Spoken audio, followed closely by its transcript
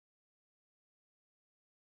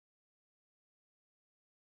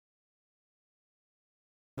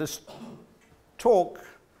This talk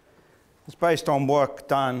is based on work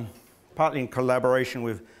done partly in collaboration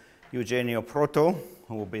with Eugenio Proto,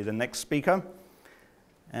 who will be the next speaker,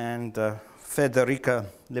 and Federica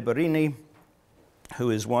Liberini, who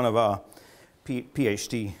is one of our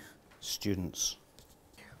PhD students.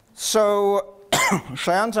 So,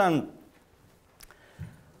 Shayantan,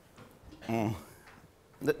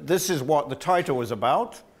 this is what the title is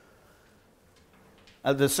about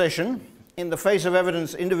at the session. In the face of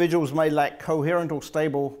evidence, individuals may lack coherent or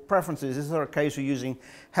stable preferences. Is there a case of using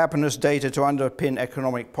happiness data to underpin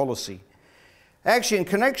economic policy? Actually, in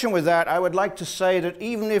connection with that, I would like to say that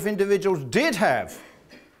even if individuals did have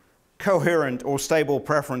coherent or stable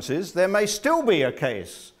preferences, there may still be a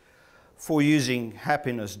case for using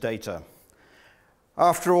happiness data.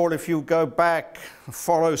 After all, if you go back and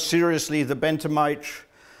follow seriously the Benthamite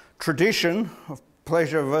tradition of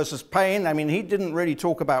pleasure versus pain, I mean, he didn't really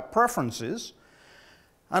talk about preferences.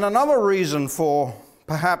 And another reason for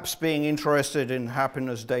perhaps being interested in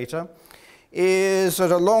happiness data is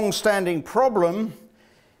that a long-standing problem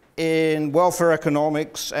in welfare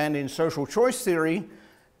economics and in social choice theory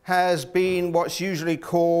has been what's usually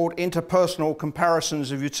called interpersonal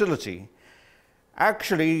comparisons of utility.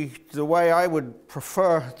 Actually, the way I would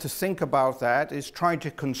prefer to think about that is trying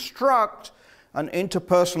to construct an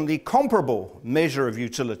interpersonally comparable measure of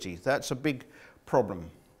utility. That's a big problem.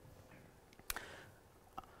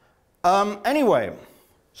 Anyway,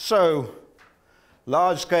 so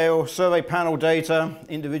large-scale survey panel data,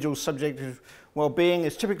 individual subjective well-being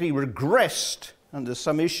is typically regressed, and there's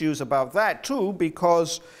some issues about that too,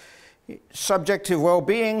 because subjective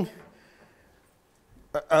well-being,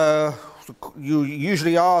 you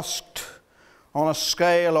usually asked on a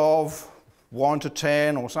scale of 1 to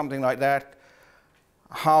 10 or something like that,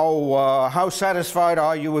 how satisfied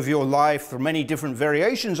are you with your life? There are many different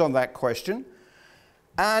variations on that question.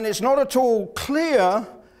 And it's not at all clear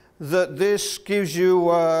that this gives you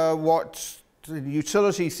what in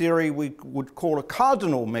utility theory we would call a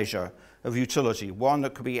cardinal measure of utility, one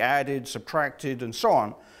that could be added, subtracted, and so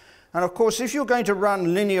on. And of course, if you're going to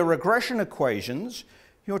run linear regression equations,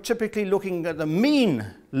 you're typically looking at the mean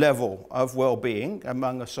level of well-being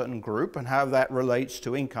among a certain group and how that relates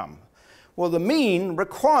to income. Well, the mean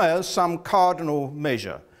requires some cardinal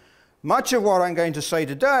measure. Much of what I'm going to say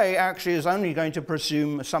today actually is only going to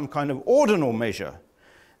presume some kind of ordinal measure,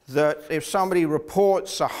 that if somebody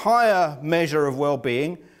reports a higher measure of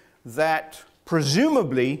well-being, that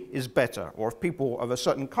presumably is better, or if people of a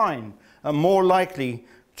certain kind are more likely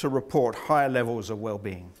to report higher levels of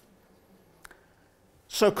well-being.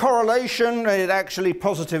 So correlation is actually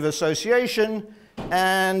positive association,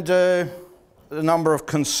 and a number of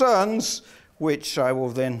concerns, which I will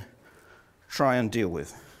then try and deal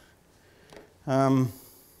with. No,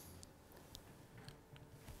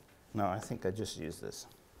 I think I just used this.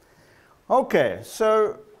 Okay,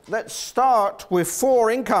 so let's start with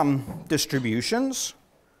 4 income distributions.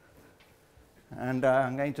 And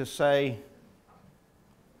I'm going to say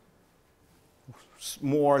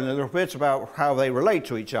more in a little bit about how they relate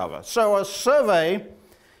to each other. So a survey,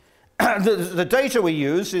 the data we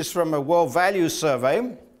use is from a world values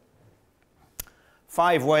survey,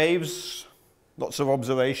 5 waves, lots of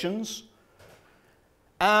observations.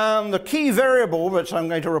 And the key variable, which I'm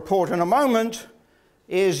going to report in a moment,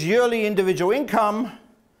 is yearly individual income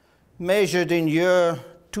measured in year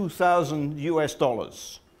 2000 US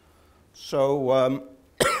dollars. So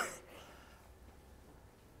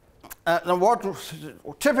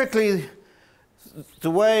typically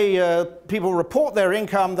the way people report their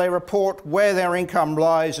income, they report where their income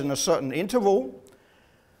lies in a certain interval.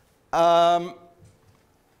 So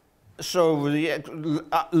the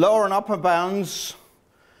lower and upper bounds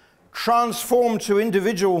transform to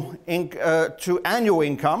to annual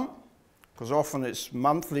income, because often it's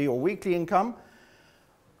monthly or weekly income.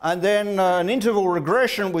 And then an interval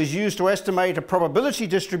regression was used to estimate a probability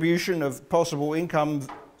distribution of possible income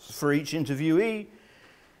for each interviewee.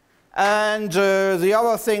 And the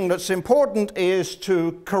other thing that's important is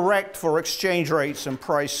to correct for exchange rates and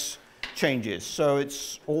price changes. So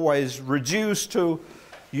it's always reduced to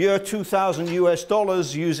year 2000 US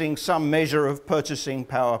dollars using some measure of purchasing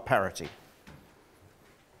power parity.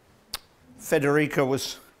 Federica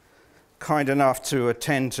was kind enough to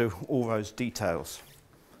attend to all those details.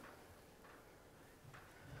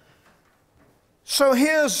 So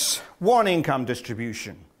here's one income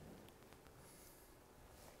distribution.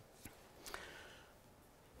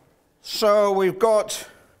 So we've got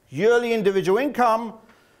yearly individual income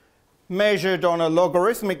measured on a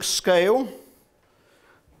logarithmic scale.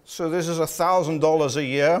 So this is $1,000 a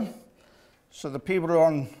year. So the people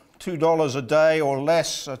on $2 a day or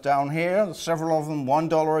less are down here, several of them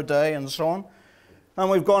 $1 a day and so on. And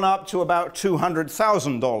we've gone up to about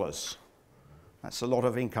 $200,000. That's a lot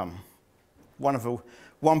of income.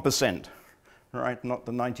 1%, right? Not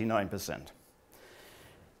the 99%.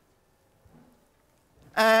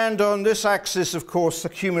 And on this axis, of course, the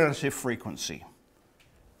cumulative frequency.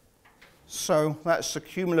 So that's the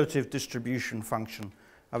cumulative distribution function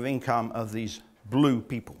of income of these blue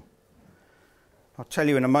people. I'll tell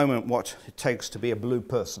you in a moment what it takes to be a blue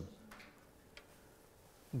person.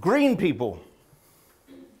 Green people.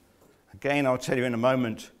 Again, I'll tell you in a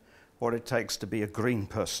moment what it takes to be a green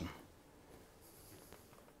person.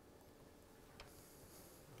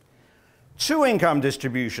 Two income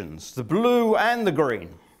distributions, the blue and the green.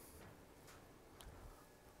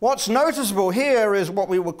 What's noticeable here is what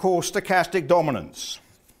we would call stochastic dominance.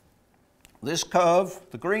 This curve,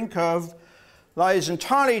 the green curve, lies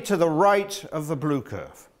entirely to the right of the blue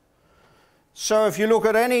curve. So if you look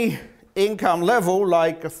at any income level,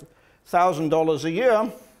 like $1,000 a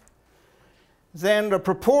year, then the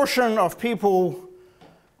proportion of people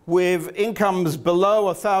with incomes below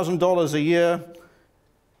 $1,000 a year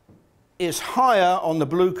is higher on the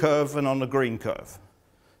blue curve than on the green curve.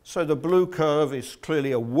 So the blue curve is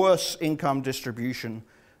clearly a worse income distribution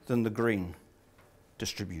than the green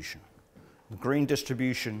distribution. The green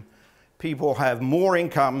distribution, people have more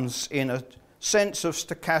incomes in a sense of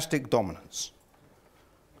stochastic dominance.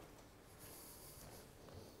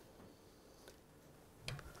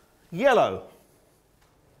 Yellow.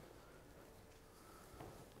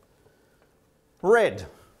 Red.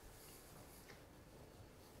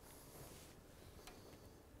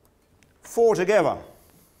 Four together.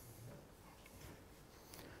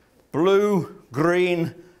 Blue,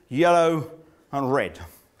 green, yellow, and red.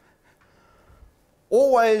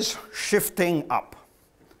 Always shifting up.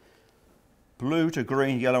 Blue to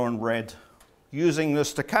green, yellow, and red. Using the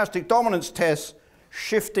stochastic dominance test,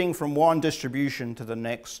 shifting from one distribution to the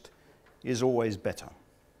next is always better.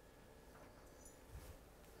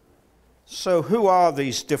 So who are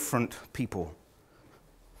these different people?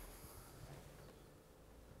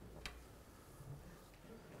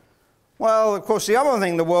 Well, of course, the other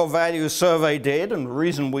thing the World Values Survey did, and the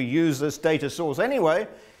reason we use this data source anyway,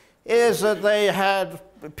 is that they had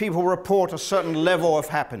people report a certain level of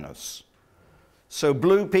happiness. So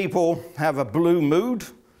blue people have a blue mood.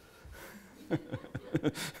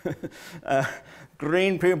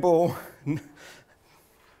 Green people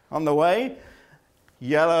on the way.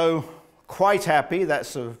 Yellow, quite happy,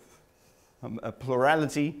 that's a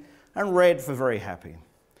plurality. And red for very happy.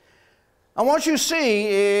 And what you see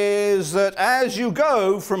is that as you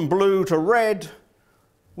go from blue to red,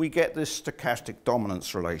 we get this stochastic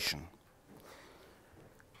dominance relation.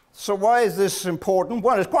 So why is this important?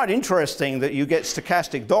 Well, it's quite interesting that you get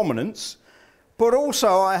stochastic dominance, but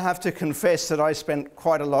also I have to confess that I spent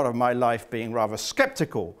quite a lot of my life being rather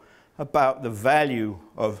skeptical about the value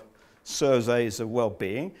of surveys of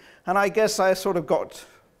well-being, and I guess I sort of got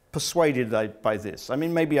persuaded by this. I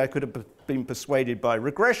mean, maybe I could have been persuaded by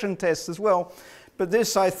regression tests as well, but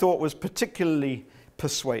this I thought was particularly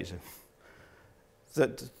persuasive.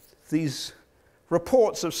 That these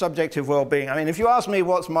reports of subjective well-being, I mean, if you ask me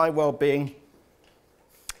what's my well-being,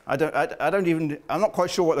 I'm not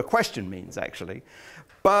quite sure what the question means, actually.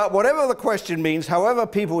 But whatever the question means, however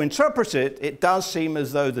people interpret it, it does seem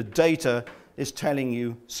as though the data is telling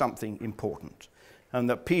you something important, and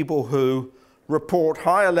that people who report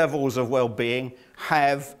higher levels of well-being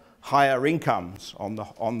have higher incomes on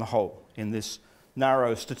the whole, in this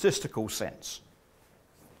narrow statistical sense.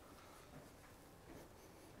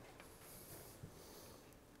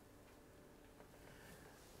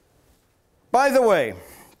 By the way,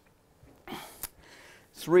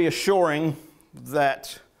 it's reassuring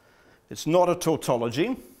that it's not a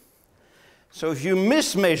tautology. So if you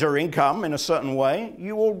mismeasure income in a certain way,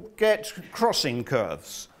 you will get crossing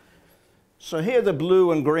curves. So here the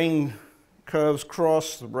blue and green curves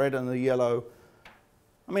cross, the red and the yellow.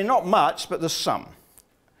 I mean, not much, but there's some.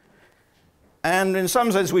 And in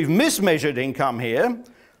some sense, we've mismeasured income here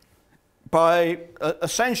by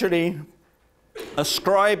essentially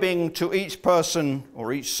ascribing to each person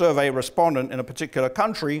or each survey respondent in a particular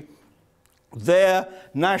country their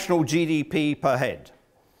national GDP per head.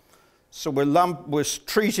 So we're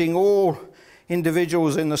treating all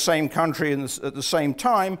individuals in the same country at the same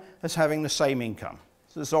time as having the same income.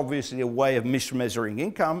 So this is obviously a way of mismeasuring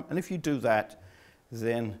income, and if you do that,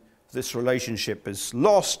 then this relationship is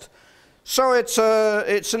lost. So it's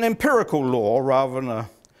an empirical law rather than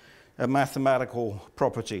a mathematical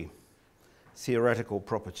property, theoretical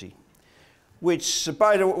property. which,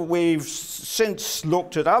 by the way, we've since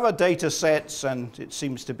looked at other data sets, and it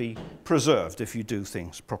seems to be preserved if you do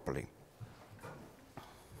things properly.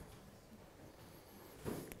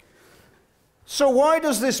 So why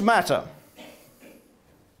does this matter?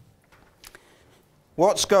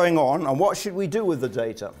 What's going on, and what should we do with the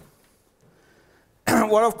data?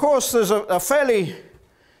 Well, of course, there's a fairly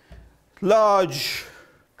large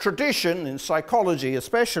tradition in psychology,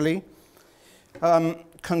 especially,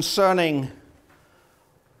 concerning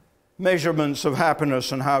measurements of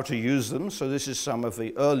happiness and how to use them. So this is some of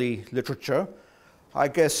the early literature. I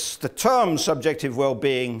guess the term subjective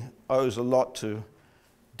well-being owes a lot to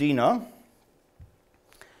Diener.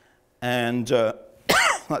 And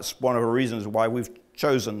that's one of the reasons why we've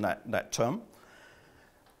chosen that term.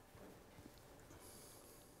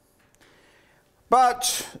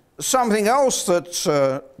 But something else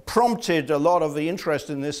that prompted a lot of the interest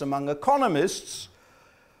in this among economists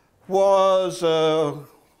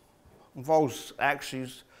involves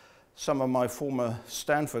actually some of my former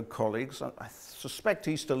Stanford colleagues. I suspect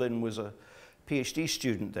Easterlin was a PhD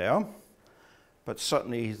student there, but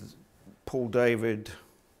certainly Paul David,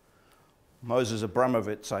 Moses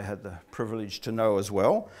Abramovitz, I had the privilege to know as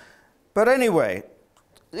well. But anyway,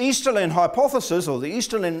 the Easterlin hypothesis, or the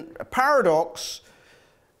Easterlin paradox,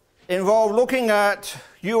 involved looking at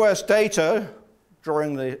US data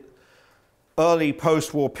during the early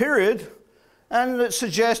post-war period, and it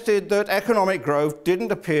suggested that economic growth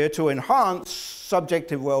didn't appear to enhance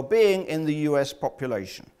subjective well-being in the US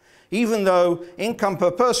population. Even though income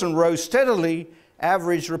per person rose steadily,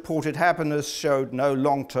 average reported happiness showed no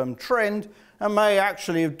long-term trend and may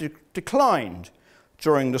actually have declined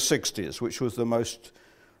during the 60s, which was the most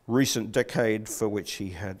recent decade for which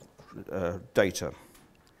he had data.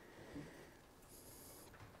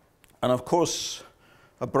 And of course,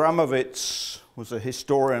 Abramovitz was a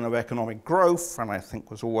historian of economic growth, and I think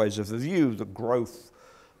was always of the view that growth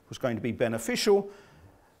was going to be beneficial,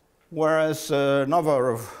 whereas another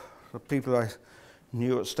of the people I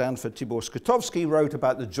knew at Stanford, Tibor Skotowski, wrote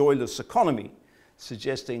about the joyless economy,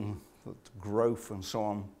 suggesting that growth and so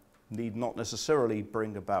on need not necessarily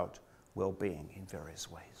bring about well-being in various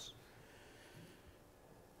ways.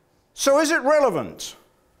 So is it relevant?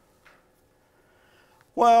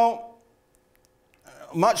 Well,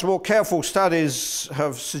 much more careful studies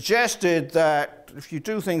have suggested that if you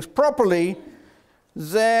do things properly,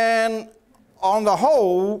 then on the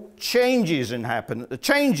whole, changes in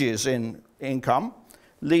income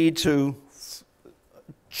lead to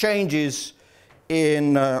changes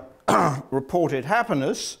in reported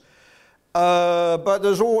happiness, but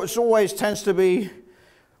it always tends to be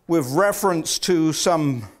with reference to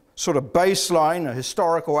some sort of baseline, a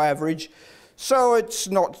historical average. So it's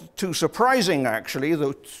not too surprising, actually,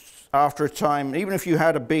 that after a time, even if you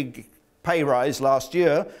had a big pay rise last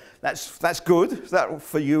year, that's good. That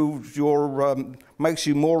for you makes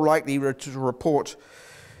you more likely to report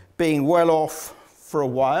being well off for a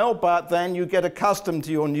while, but then you get accustomed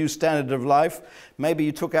to your new standard of life. Maybe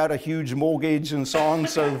you took out a huge mortgage and so on,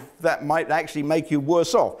 so that might actually make you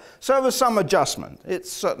worse off. So there's some adjustment.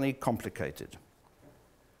 It's certainly complicated.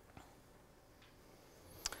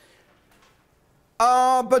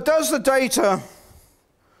 But does the data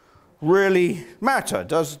really matter?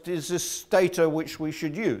 Is this data which we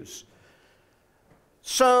should use?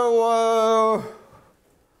 So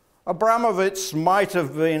Abramovitz might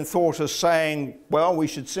have been thought as saying, well, we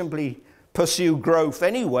should simply pursue growth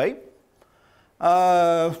anyway.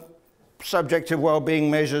 Subjective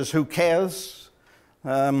well-being measures, who cares?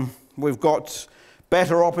 We've got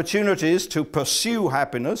better opportunities to pursue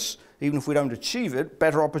happiness, even if we don't achieve it,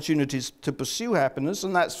 better opportunities to pursue happiness,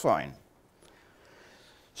 and that's fine.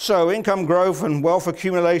 So income growth and wealth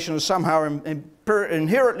accumulation are somehow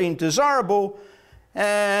inherently desirable,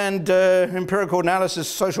 and empirical analysis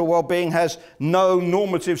of social well-being has no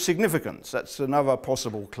normative significance. That's another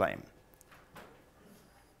possible claim.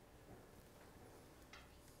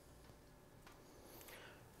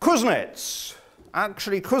 Kuznets.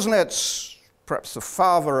 Actually, Kuznets, perhaps the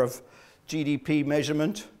father of GDP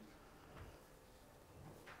measurement.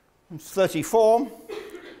 In 1934,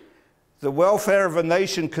 the welfare of a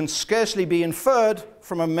nation can scarcely be inferred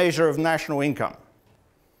from a measure of national income.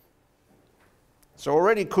 So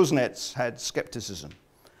already Kuznets had skepticism.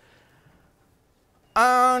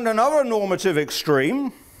 And another normative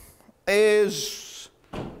extreme is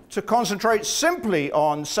to concentrate simply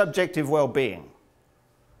on subjective well-being.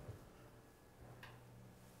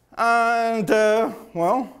 And,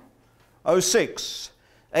 well, 2006.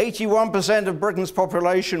 81% of Britain's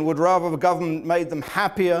population would rather the government made them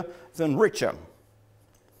happier than richer.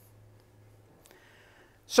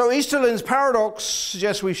 So Easterlin's paradox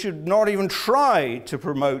suggests we should not even try to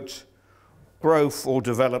promote growth or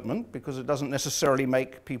development because it doesn't necessarily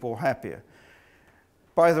make people happier.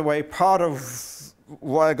 By the way, part of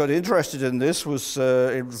why I got interested in this was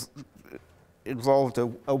involved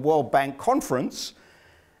a World Bank conference,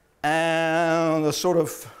 and the sort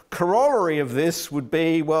of corollary of this would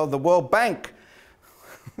be, well, the World Bank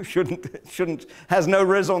has no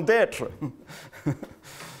raison d'etre.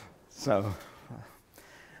 So.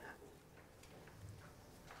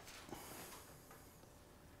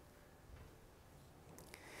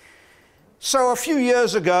 So a few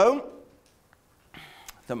years ago,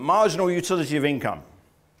 the marginal utility of income.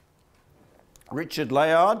 Richard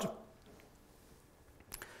Layard,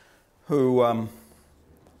 who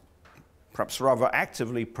perhaps rather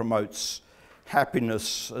actively promotes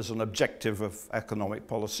happiness as an objective of economic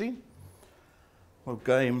policy, well,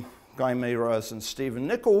 Guy Meeras and Stephen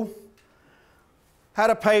Nicol had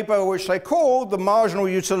a paper which they called the marginal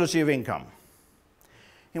utility of income,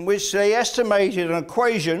 in which they estimated an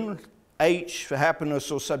equation, H for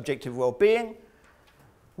happiness or subjective well-being,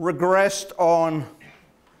 regressed on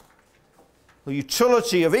the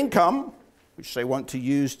utility of income, which they want to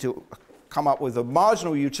use to come up with a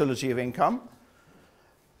marginal utility of income,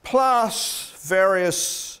 plus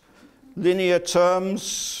various linear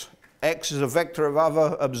terms. X is a vector of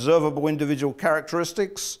other observable individual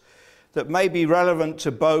characteristics that may be relevant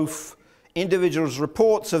to both individuals'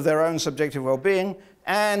 reports of their own subjective well-being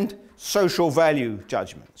and social value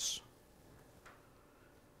judgments.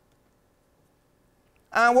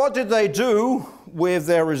 And what did they do with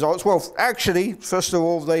their results? Well, actually, first of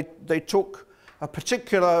all, they took a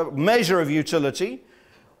particular measure of utility,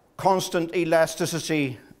 constant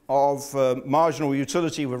elasticity of marginal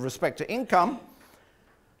utility with respect to income.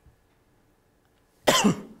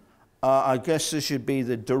 I guess this should be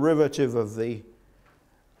the derivative of the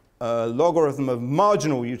logarithm of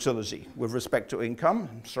marginal utility with respect to income.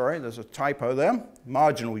 I'm sorry, there's a typo there.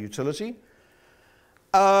 Marginal utility.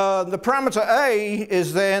 The parameter A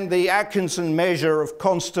is then the Atkinson measure of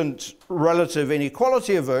constant relative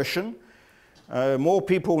inequality aversion. More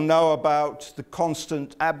people know about the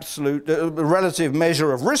constant absolute relative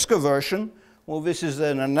measure of risk aversion. Well, this is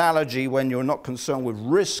an analogy when you're not concerned with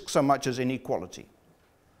risk so much as inequality.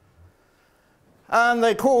 And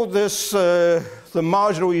they called this the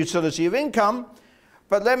marginal utility of income.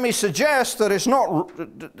 But let me suggest that it's not...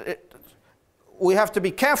 we have to be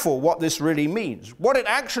careful what this really means. What it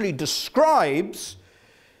actually describes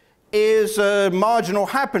is marginal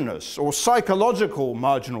happiness or psychological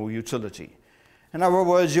marginal utility. In other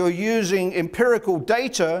words, you're using empirical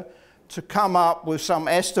data to come up with some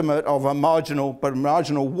estimate of a marginal, but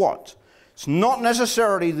marginal what? It's not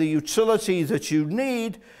necessarily the utility that you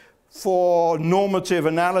need for normative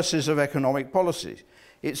analysis of economic policies.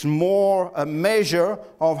 It's more a measure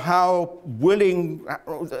of how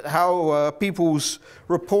people's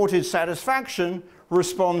reported satisfaction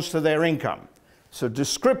responds to their income. So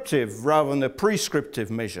descriptive rather than a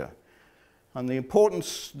prescriptive measure. And the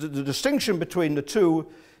importance, the distinction between the two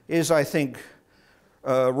is, I think,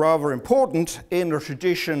 rather important in the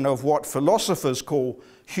tradition of what philosophers call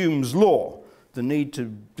Hume's law, the need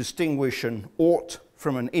to distinguish an ought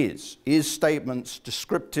from an is. Is statements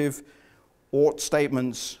descriptive, ought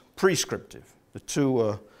statements prescriptive. The two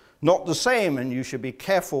are not the same, and you should be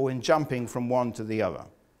careful in jumping from one to the other.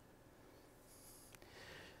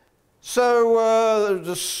 So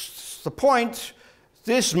the point,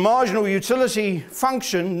 this marginal utility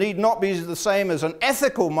function need not be the same as an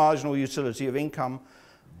ethical marginal utility of income.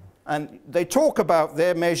 And they talk about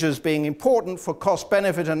their measures being important for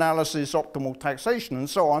cost-benefit analysis, optimal taxation, and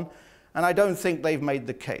so on. And I don't think they've made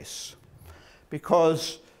the case.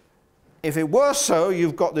 Because if it were so,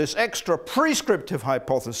 you've got this extra prescriptive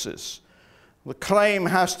hypothesis. The claim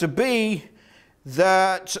has to be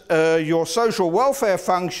that your social welfare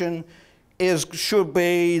function should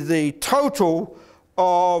be the total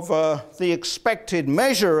of the expected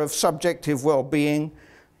measure of subjective well-being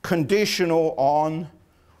conditional on,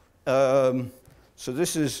 so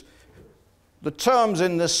this is the terms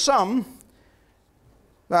in the sum,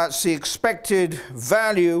 that's the expected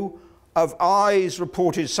value of I's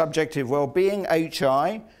reported subjective well-being,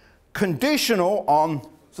 HI, conditional on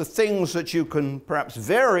the things that you can perhaps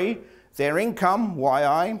vary, their income,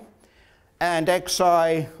 YI, and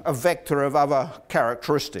XI, a vector of other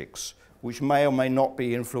characteristics, which may or may not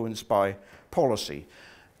be influenced by policy.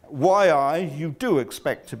 YI, you do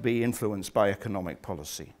expect to be influenced by economic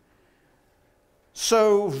policy.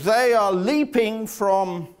 So they are leaping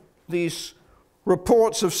from these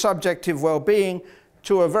reports of subjective well-being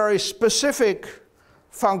to a very specific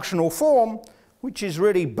functional form, which is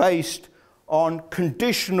really based on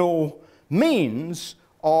conditional means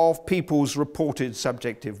of people's reported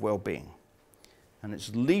subjective well-being. And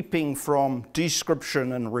it's leaping from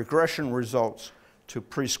description and regression results to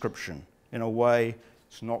prescription in a way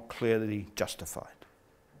it's not clearly justified.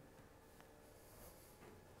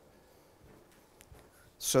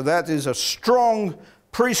 So that is a strong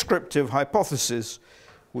prescriptive hypothesis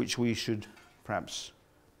which we should perhaps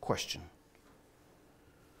question.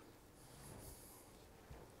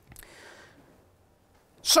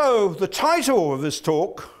 So the title of this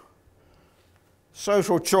talk,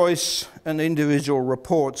 Social Choice and Individual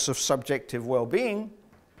Reports of Subjective Well-Being,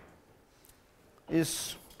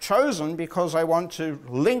 is chosen because I want to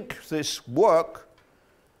link this work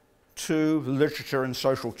to literature and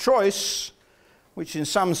social choice, which in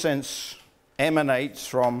some sense emanates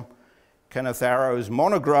from Kenneth Arrow's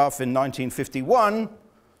monograph in 1951,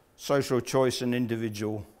 Social Choice and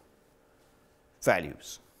Individual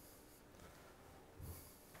Values.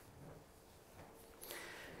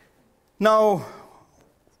 Now,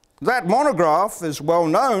 that monograph is well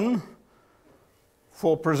known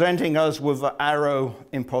for presenting us with the Arrow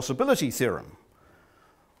impossibility theorem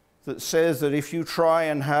that says that if you try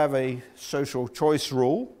and have a social choice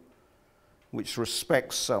rule which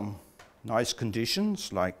respects some nice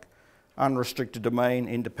conditions like unrestricted domain,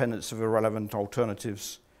 independence of irrelevant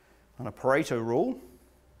alternatives, and a Pareto rule,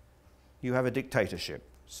 you have a dictatorship.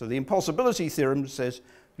 So the impossibility theorem says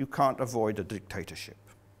you can't avoid a dictatorship.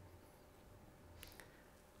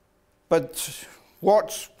 But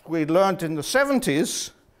what we learned in the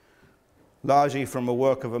 70s, largely from the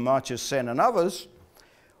work of Amartya Sen and others,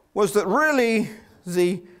 was that really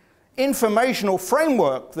the informational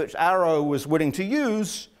framework that Arrow was willing to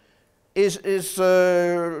use is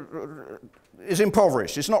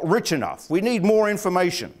impoverished. It's not rich enough. We need more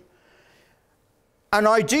information. And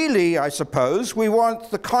ideally, I suppose, we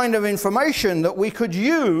want the kind of information that we could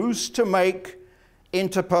use to make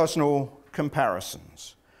interpersonal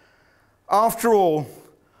comparisons. After all,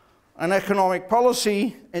 in economic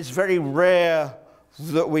policy, it's very rare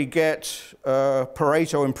that we get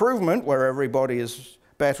Pareto improvement where everybody is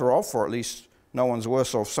better off, or at least no one's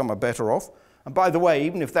worse off, some are better off. And by the way,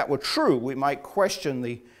 even if that were true, we might question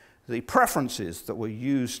the preferences that were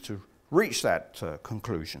used to reach that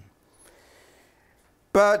conclusion.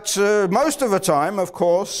 But most of the time, of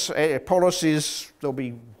course, policies, there'll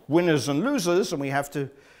be winners and losers, and we have to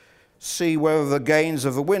see whether the gains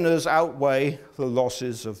of the winners outweigh the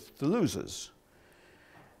losses of the losers.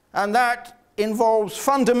 And that involves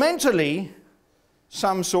fundamentally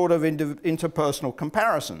some sort of interpersonal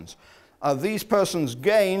comparisons. Are these persons'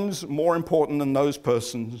 gains more important than those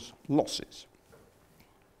persons' losses?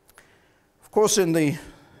 Of course, in the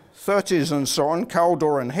 30s and so on,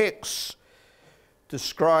 Kaldor and Hicks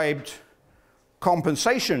described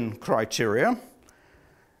compensation criteria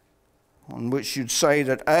on which you'd say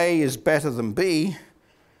that A is better than B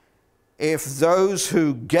if those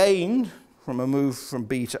who gained from a move from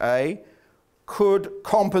B to A could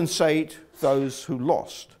compensate those who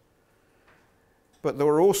lost. But there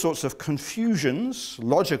were all sorts of confusions,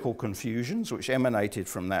 logical confusions, which emanated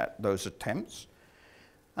from those attempts.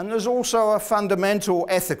 And there's also a fundamental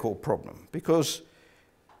ethical problem, because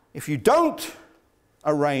if you don't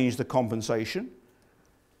arrange the compensation,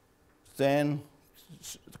 then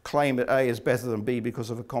the claim that A is better than B because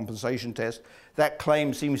of a compensation test, that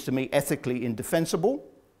claim seems to me ethically indefensible.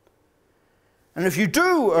 And if you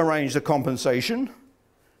do arrange the compensation,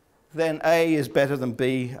 then A is better than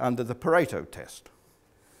B under the Pareto test.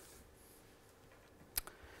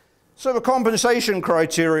 So the compensation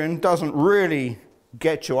criterion doesn't really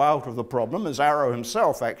get you out of the problem, as Arrow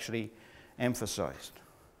himself actually emphasized.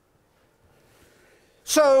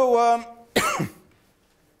 So,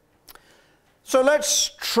 so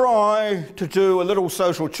let's try to do a little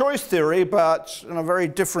social choice theory, but in a very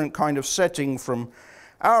different kind of setting from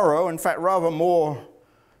Arrow, in fact, rather more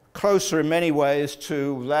closer in many ways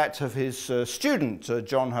to that of his student,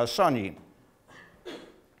 John Harsanyi.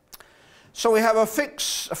 So we have a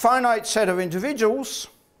finite set of individuals,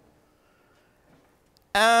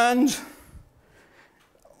 and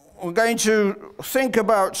we're going to think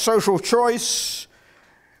about social choice,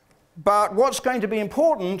 but what's going to be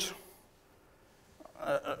important,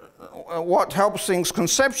 what helps things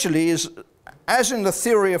conceptually is, as in the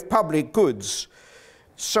theory of public goods.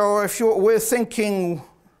 So if we're thinking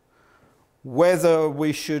whether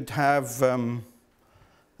we should have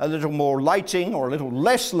a little more lighting or a little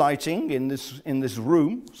less lighting in this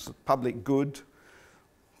room, it's a public good,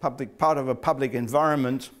 part of a public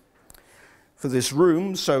environment for this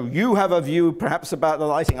room. So you have a view perhaps about the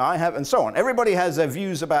lighting, I have, and so on. Everybody has their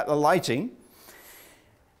views about the lighting.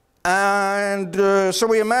 And so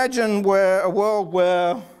we imagine a world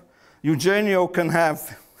where Eugenio can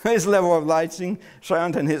have his level of lighting,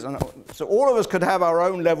 Shantan his, so all of us could have our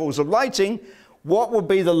own levels of lighting. What would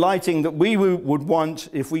be the lighting that we would want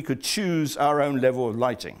if we could choose our own level of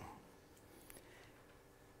lighting?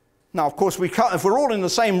 Now, of course, we can't, if we're all in the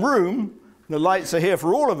same room, the lights are here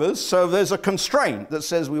for all of us, so there's a constraint that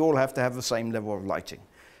says we all have to have the same level of lighting.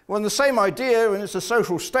 Well, the same idea, when it's a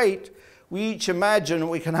social state, we each imagine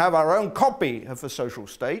we can have our own copy of a social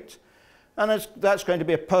state, and that's going to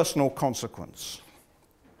be a personal consequence.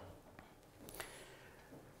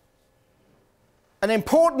 An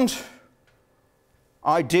important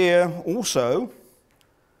idea also,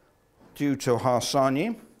 due to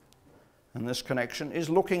Harsanyi and this connection, is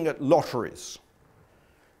looking at lotteries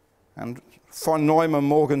and von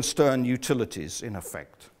Neumann-Morgenstern utilities, in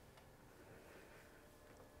effect.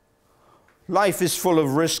 Life is full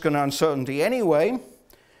of risk and uncertainty anyway,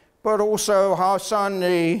 but also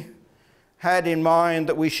Harsanyi had in mind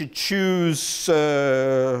that we should choose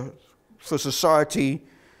for society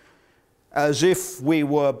as if we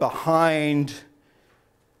were behind,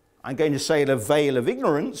 I'm going to say, the veil of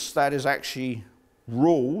ignorance. That is actually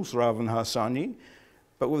rules rather than Harsanyi,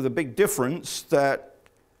 but with a big difference that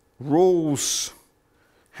rules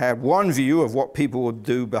had one view of what people would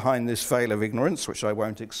do behind this veil of ignorance, which I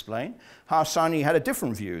won't explain. Harsanyi had a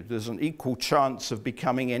different view. There's an equal chance of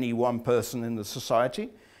becoming any one person in the society,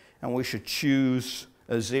 and we should choose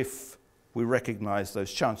as if we recognize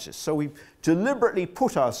those chances. So we deliberately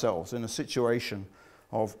put ourselves in a situation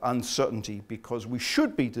of uncertainty because we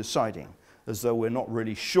should be deciding as though we're not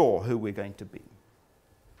really sure who we're going to be.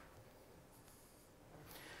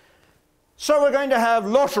 So we're going to have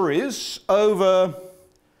lotteries over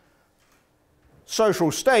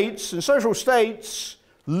social states, and social states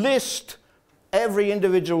list every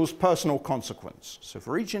individual's personal consequence. So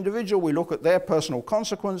for each individual, we look at their personal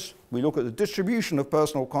consequence, we look at the distribution of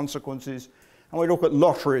personal consequences, and we look at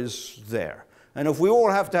lotteries there. And if we all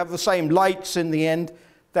have to have the same lights in the end,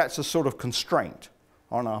 that's a sort of constraint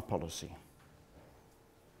on our policy.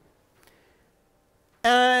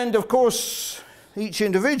 And of course, each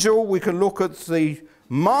individual, we can look at the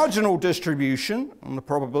marginal distribution, in the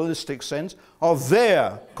probabilistic sense, of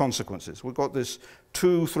their consequences. We've got this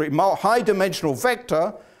 2, 3, high-dimensional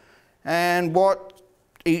vector, and what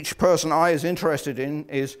each person I is interested in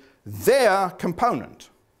is their component,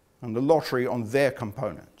 and the lottery on their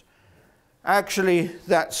component. Actually,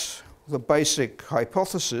 that's the basic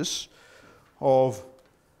hypothesis of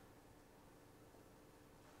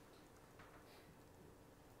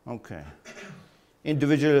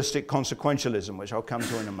individualistic consequentialism, which I'll come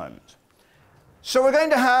to in a moment. So we're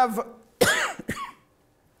going to have,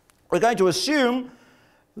 we're going to assume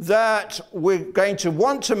that we're going to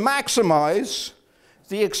want to maximize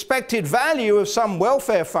the expected value of some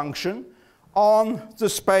welfare function on the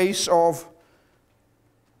space of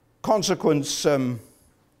consequence, on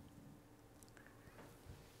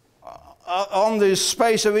this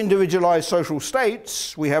space of individualized social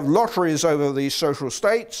states. We have lotteries over these social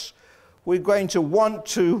states. We're going to want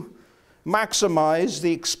to maximize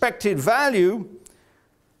the expected value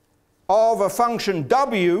of a function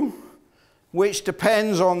w, which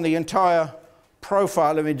depends on the entire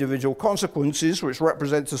profile of individual consequences, which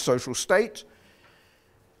represents a social state.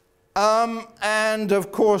 And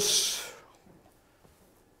of course,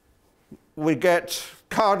 we get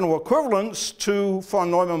cardinal equivalents to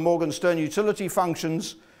von Neumann-Morgenstern utility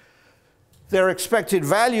functions. Their expected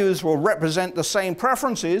values will represent the same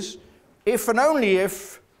preferences if and only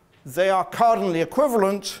if they are cardinally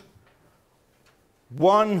equivalent.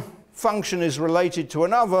 One function is related to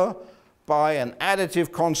another by an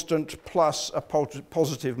additive constant plus a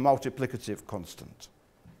positive multiplicative constant.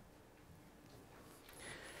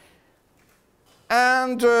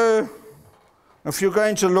 And if you're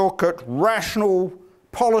going to look at rational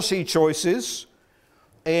policy choices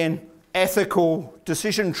in ethical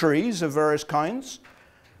decision trees of various kinds,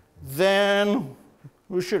 then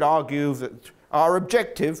we should argue that our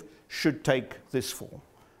objective should take this form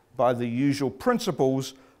by the usual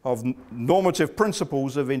principles of normative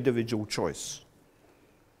principles of individual choice.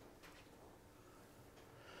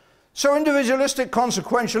 So individualistic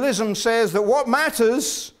consequentialism says that what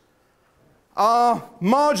matters are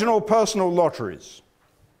marginal personal lotteries.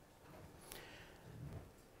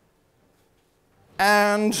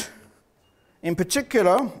 And in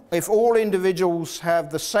particular, if all individuals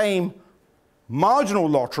have the same marginal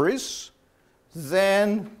lotteries,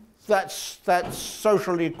 then that's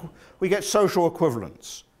socially, we get social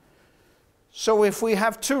equivalence. So if we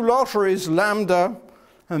have two lotteries, lambda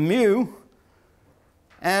and mu,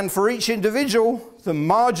 and for each individual the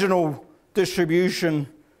marginal distribution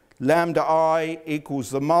lambda I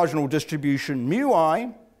equals the marginal distribution mu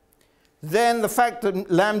I, then the fact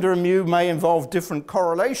that lambda and mu may involve different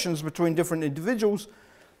correlations between different individuals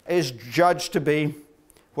is judged to be,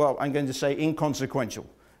 well, I'm going to say inconsequential.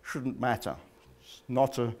 Shouldn't matter. It's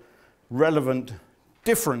not a relevant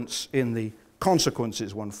difference in the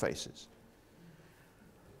consequences one faces.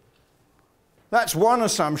 That's one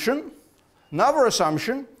assumption. Another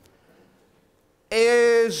assumption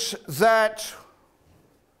is that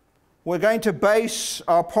we're going to base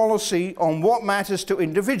our policy on what matters to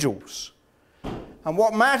individuals. And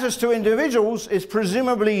what matters to individuals is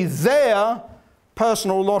presumably their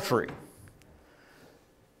personal lottery.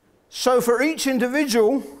 So for each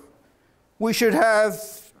individual, we should have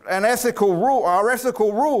an ethical rule, our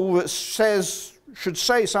ethical rule that should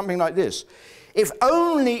say something like this. If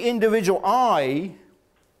only individual I,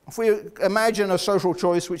 if we imagine a social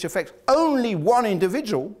choice which affects only one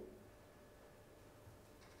individual,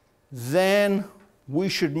 then we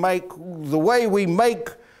should make, the way we make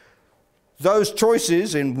those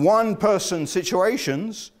choices in one-person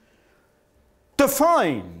situations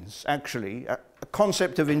defines, actually, a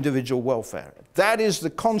concept of individual welfare. That is the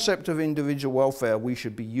concept of individual welfare we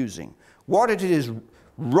should be using. What it is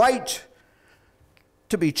right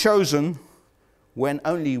to be chosen when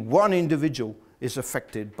only one individual is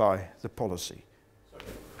affected by the policy. Sorry,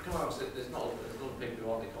 can I ask, there's not a lot of people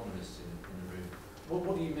who aren't economists in the room.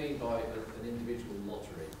 What do you mean by an individual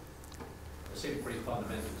lottery? It seems pretty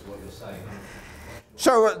fundamental to what you're saying.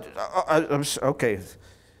 So, okay.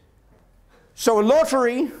 So a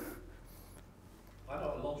lottery... I know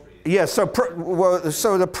what a lottery is. Yes, so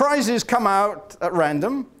the prizes come out at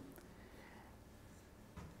random,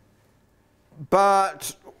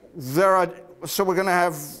 but there are... So we're going to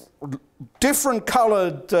have different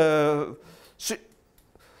colored, so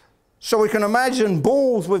we can imagine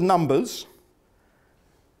balls with numbers,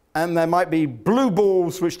 and there might be blue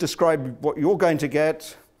balls which describe what you're going to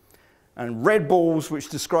get, and red balls which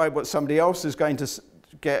describe what somebody else is going to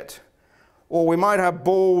get. Or we might have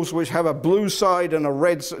balls which have a blue side and a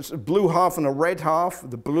red, so it's a blue half and a red half.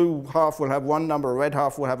 The blue half will have one number, a red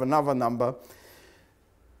half will have another number.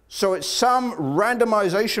 So it's some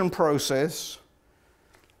randomization process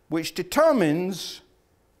which determines,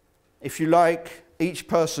 if you like, each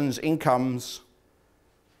person's incomes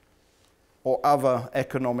or other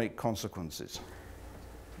economic consequences.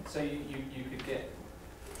 So you could get,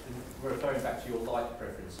 referring back to your light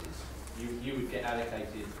preferences, you would get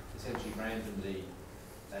allocated essentially randomly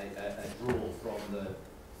a draw from the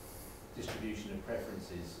distribution of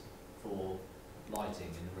preferences for lighting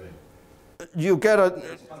in the room. You get a...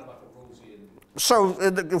 It's kind of like a Rawlsian... So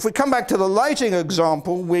if we come back to the lighting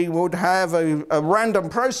example, we would have a random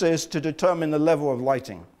process to determine the level of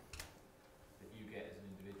lighting. That you get as an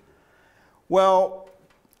individual. Well,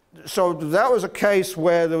 so that was a case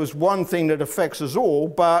where there was one thing that affects us all,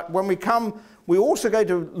 but when we come, we also go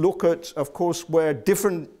to look at, of course, where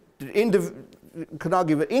different, can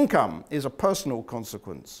argue that income is a personal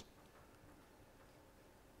consequence.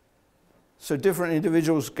 So different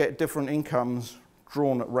individuals get different incomes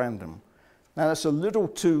drawn at random. Now that's a little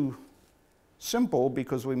too simple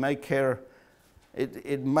because we may care,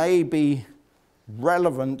 it may be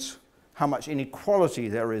relevant how much inequality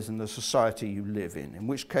there is in the society you live in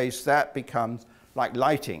which case that becomes like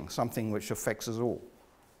lighting, something which affects us all.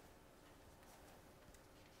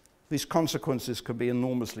 These consequences could be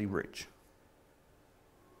enormously rich.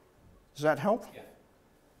 Does that help? Yeah.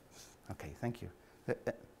 Okay, thank you.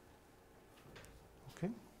 Okay.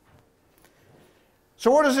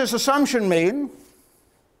 So what does this assumption mean?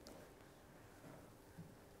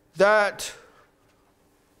 That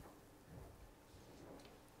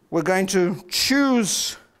we're going to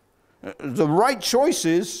choose the right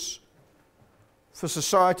choices for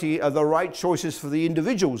society are the right choices for the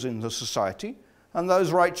individuals in the society, and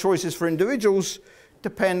those right choices for individuals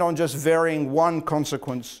depend on just varying one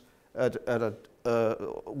consequence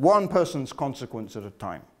one person's consequence at a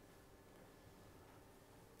time.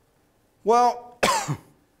 Well,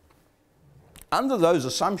 under those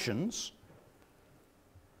assumptions,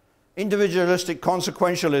 individualistic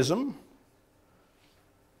consequentialism,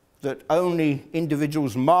 that only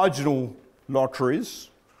individuals' marginal lotteries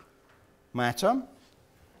matter,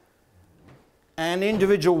 and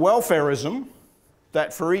individual welfarism,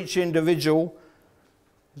 that for each individual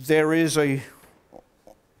there is a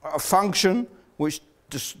function which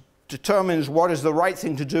determines what is the right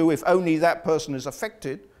thing to do if only that person is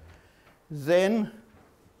affected, then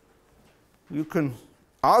you can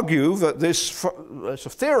argue that there's a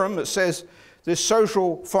theorem that says this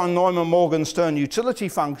social von Neumann-Morgenstern utility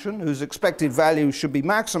function, whose expected value should be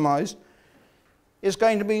maximized, is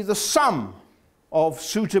going to be the sum of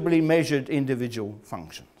suitably measured individual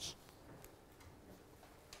functions.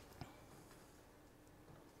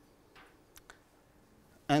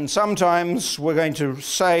 And sometimes we're going to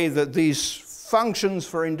say that these functions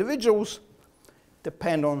for individuals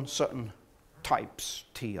depend on certain types,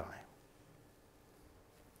 Ti.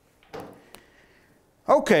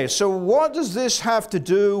 Okay, so what does this have to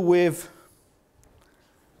do with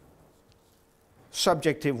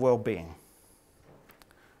subjective well-being?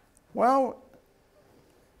 Well,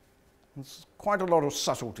 there's quite a lot of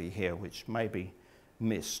subtlety here which may be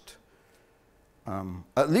missed.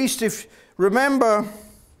 At least if, remember,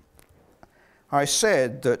 I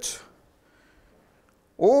said that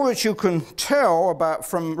all that you can tell about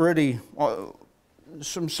from really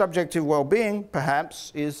some subjective well-being,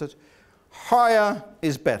 perhaps, is that higher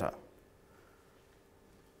is better.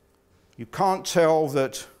 You can't tell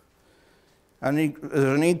that an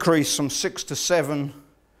increase from 6 to 7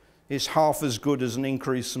 is half as good as an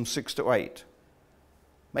increase from 6 to 8.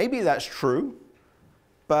 Maybe that's true,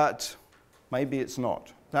 but maybe it's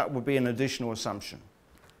not. That would be an additional assumption.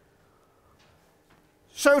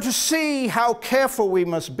 So to see how careful we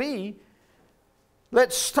must be,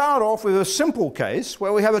 let's start off with a simple case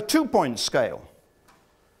where we have a 2-point scale.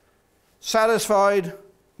 Satisfied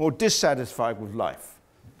or dissatisfied with life.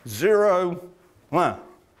 0,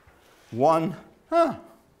 1,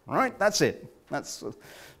 right? That's it.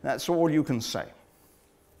 That's all you can say.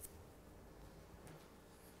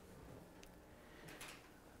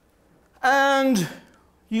 And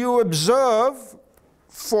you observe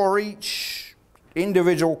for each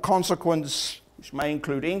individual consequence, which may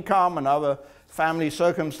include income and other family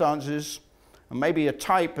circumstances, and maybe a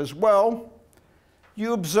type as well,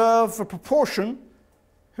 you observe a proportion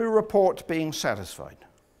who report being satisfied.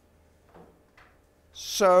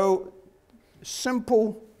 So,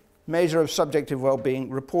 simple measure of subjective well-being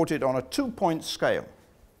reported on a 2-point scale.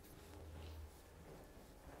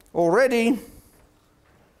 Already,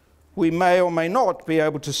 we may or may not be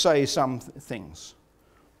able to say some things.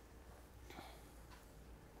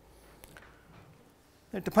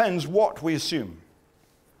 It depends what we assume.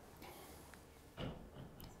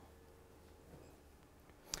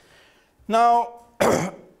 Now,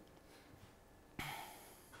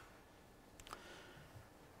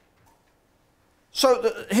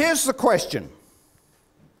 here's the question.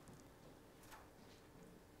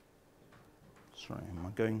 Sorry, am I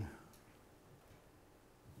going?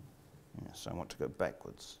 Yes, I want to go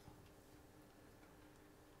backwards.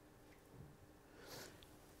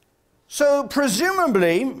 So,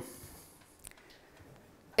 presumably,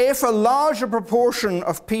 if a larger proportion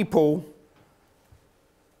of people,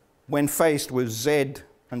 when faced with Z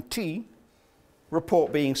and T,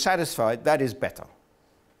 report being satisfied, that is better.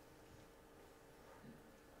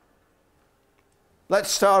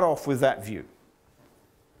 Let's start off with that view.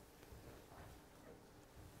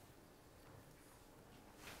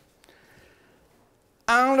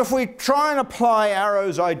 And if we try and apply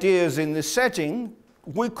Arrow's ideas in this setting,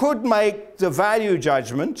 we could make the value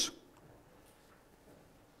judgment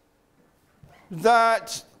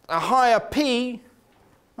that a higher P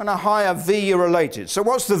and a higher V are related. So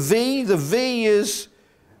what's the V? The V is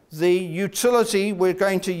the utility we're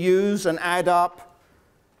going to use and add up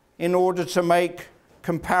in order to make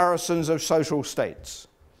comparisons of social states.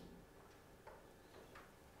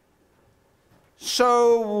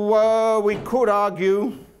 So we could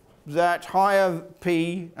argue that higher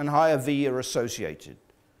P and higher V are associated.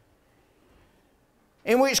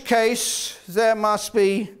 In which case, there must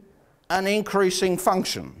be an increasing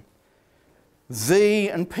function. V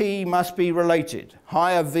and P must be related.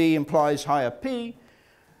 Higher V implies higher P.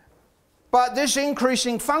 But this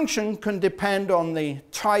increasing function can depend on the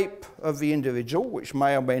type of the individual, which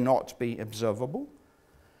may or may not be observable.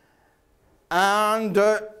 And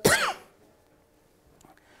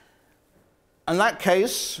in that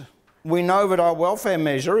case, we know that our welfare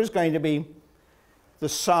measure is going to be the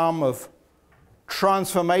sum of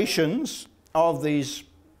transformations of these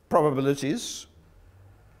probabilities.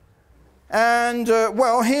 And,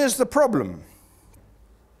 well, here's the problem.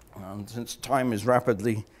 And since time is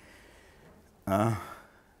rapidly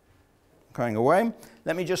going away,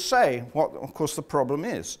 let me just say what, of course, the problem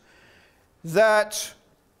is. That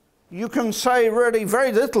you can say really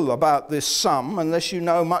very little about this sum unless you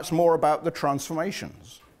know much more about the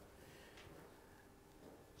transformations.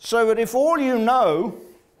 So that if all you know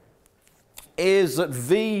is that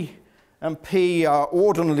V and P are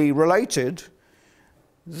ordinally related,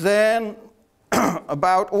 then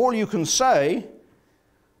about all you can say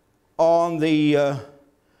on the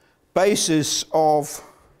basis of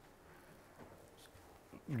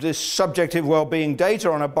this subjective well-being data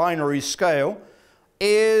on a binary scale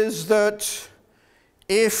is that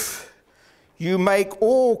if you make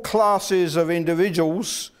all classes of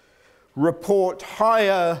individuals report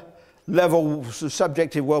higher levels of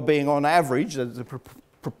subjective well-being on average,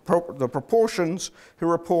 the proportions who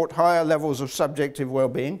report higher levels of subjective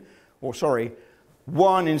well-being, or sorry,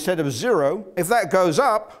 1 instead of 0, if that goes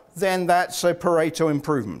up, then that's a Pareto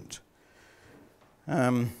improvement.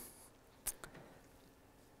 So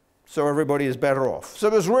everybody is better off. So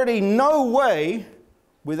there's really no way,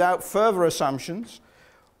 without further assumptions,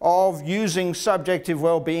 of using subjective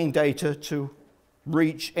well-being data to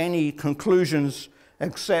reach any conclusions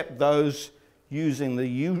except those using the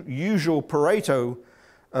usual Pareto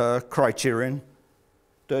criterion,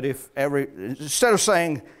 that instead of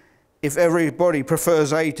saying if everybody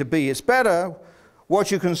prefers A to B, it's better, what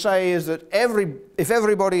you can say is that if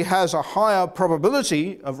everybody has a higher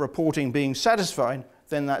probability of reporting being satisfied,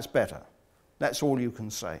 then that's better. That's all you can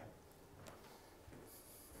say.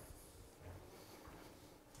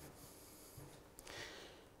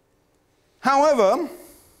 However,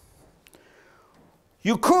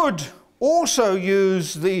 you could also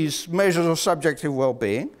use these measures of subjective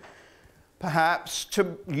well-being, perhaps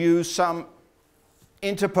to use some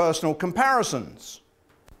interpersonal comparisons.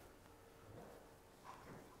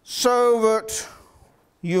 So that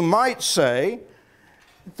you might say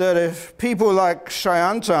that if people like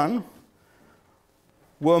Shayantan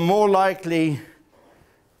were more likely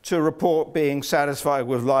to report being satisfied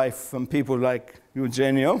with life than people like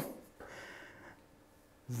Eugenio,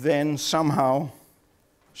 then somehow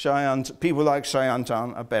people like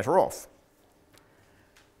Shayantan are better off.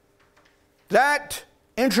 That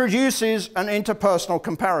introduces an interpersonal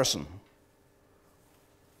comparison,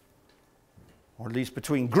 or at least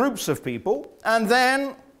between groups of people, and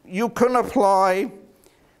then you can apply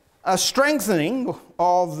a strengthening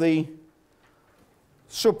of the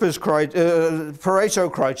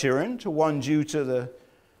Pareto criterion to one due to the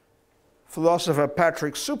philosopher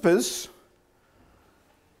Patrick Suppes,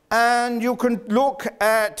 and you can look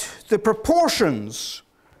at the proportions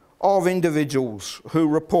of individuals who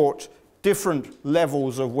report different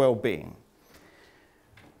levels of well-being.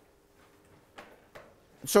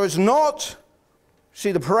 So it's not,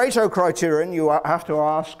 see, the Pareto criterion, you have to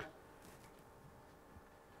ask,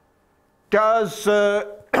 does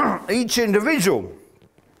each individual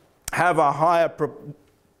have a higher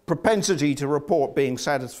propensity to report being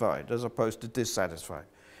satisfied as opposed to dissatisfied?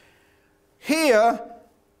 Here,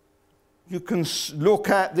 you can look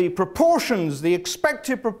at the proportions, the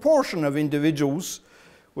expected proportion of individuals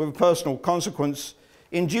with a personal consequence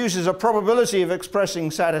induces a probability of expressing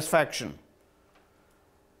satisfaction.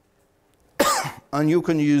 And you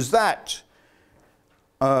can use that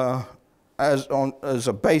as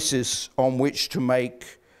a basis on which to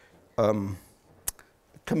make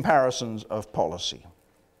comparisons of policy.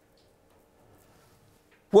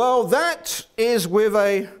 Well, that is with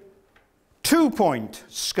a 2-point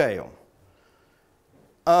scale.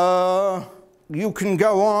 You can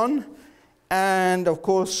go on, and of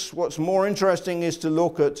course what's more interesting is to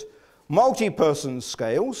look at multi-person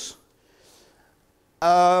scales.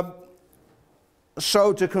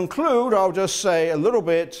 So to conclude, I'll just say a little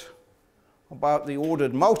bit about the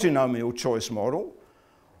ordered multinomial choice model,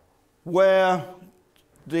 where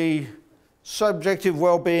the subjective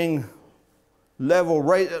well-being level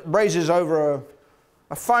raises over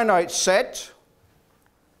a finite set,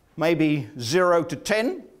 maybe 0 to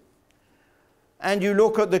 10, and you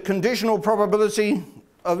look at the conditional probability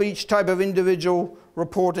of each type of individual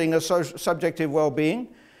reporting a subjective well-being,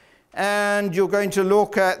 and you're going to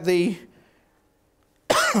look at the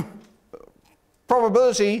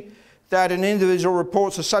probability that an individual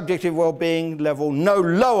reports a subjective well-being level no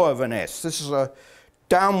lower than S. This is a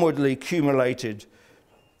downwardly accumulated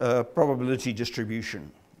probability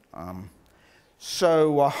distribution.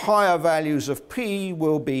 So higher values of P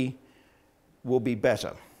will be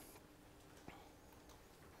better.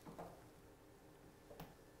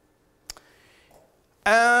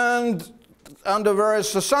 And under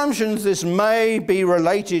various assumptions, this may be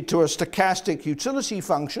related to a stochastic utility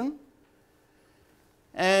function,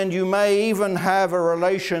 and you may even have a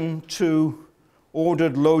relation to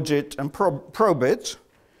ordered logit and probit,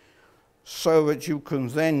 so that you can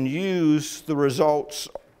then use the results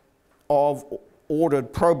of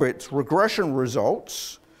ordered probit regression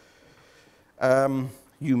results.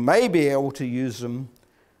 You may be able to use them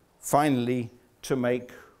finally to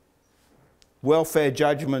make welfare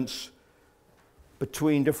judgments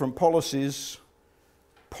between different policies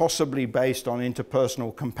possibly based on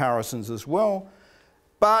interpersonal comparisons as well,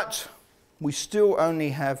 but we still only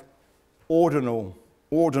have ordinal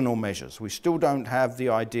measures. We still don't have the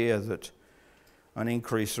idea that an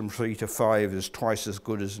increase from 3 to 5 is twice as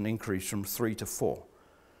good as an increase from 3 to 4.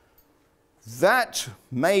 That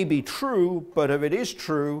may be true, but if it is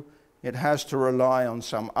true, it has to rely on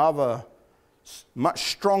some other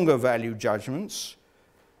much stronger value judgments,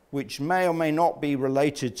 which may or may not be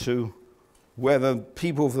related to whether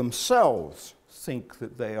people themselves think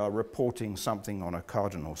that they are reporting something on a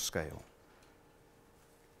cardinal scale.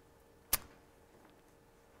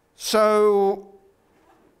 So,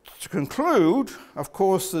 to conclude, of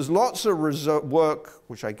course, there's lots of work,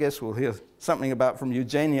 which I guess we'll hear something about from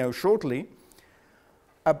Eugenio shortly,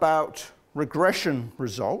 about regression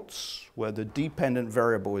results, where the dependent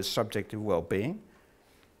variable is subjective well-being.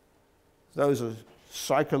 Those are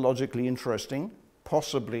psychologically interesting,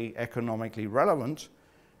 possibly economically relevant,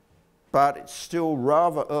 but it's still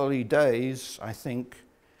rather early days, I think,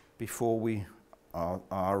 before we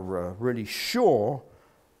are really sure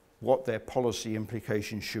what their policy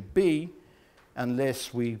implications should be,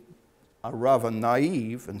 unless we are rather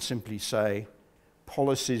naive and simply say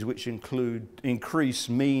policies which increase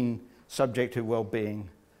mean subjective well-being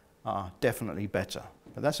are definitely better.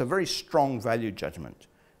 But that's a very strong value judgment,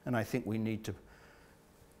 and I think we need to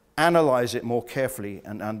analyze it more carefully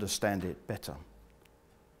and understand it better.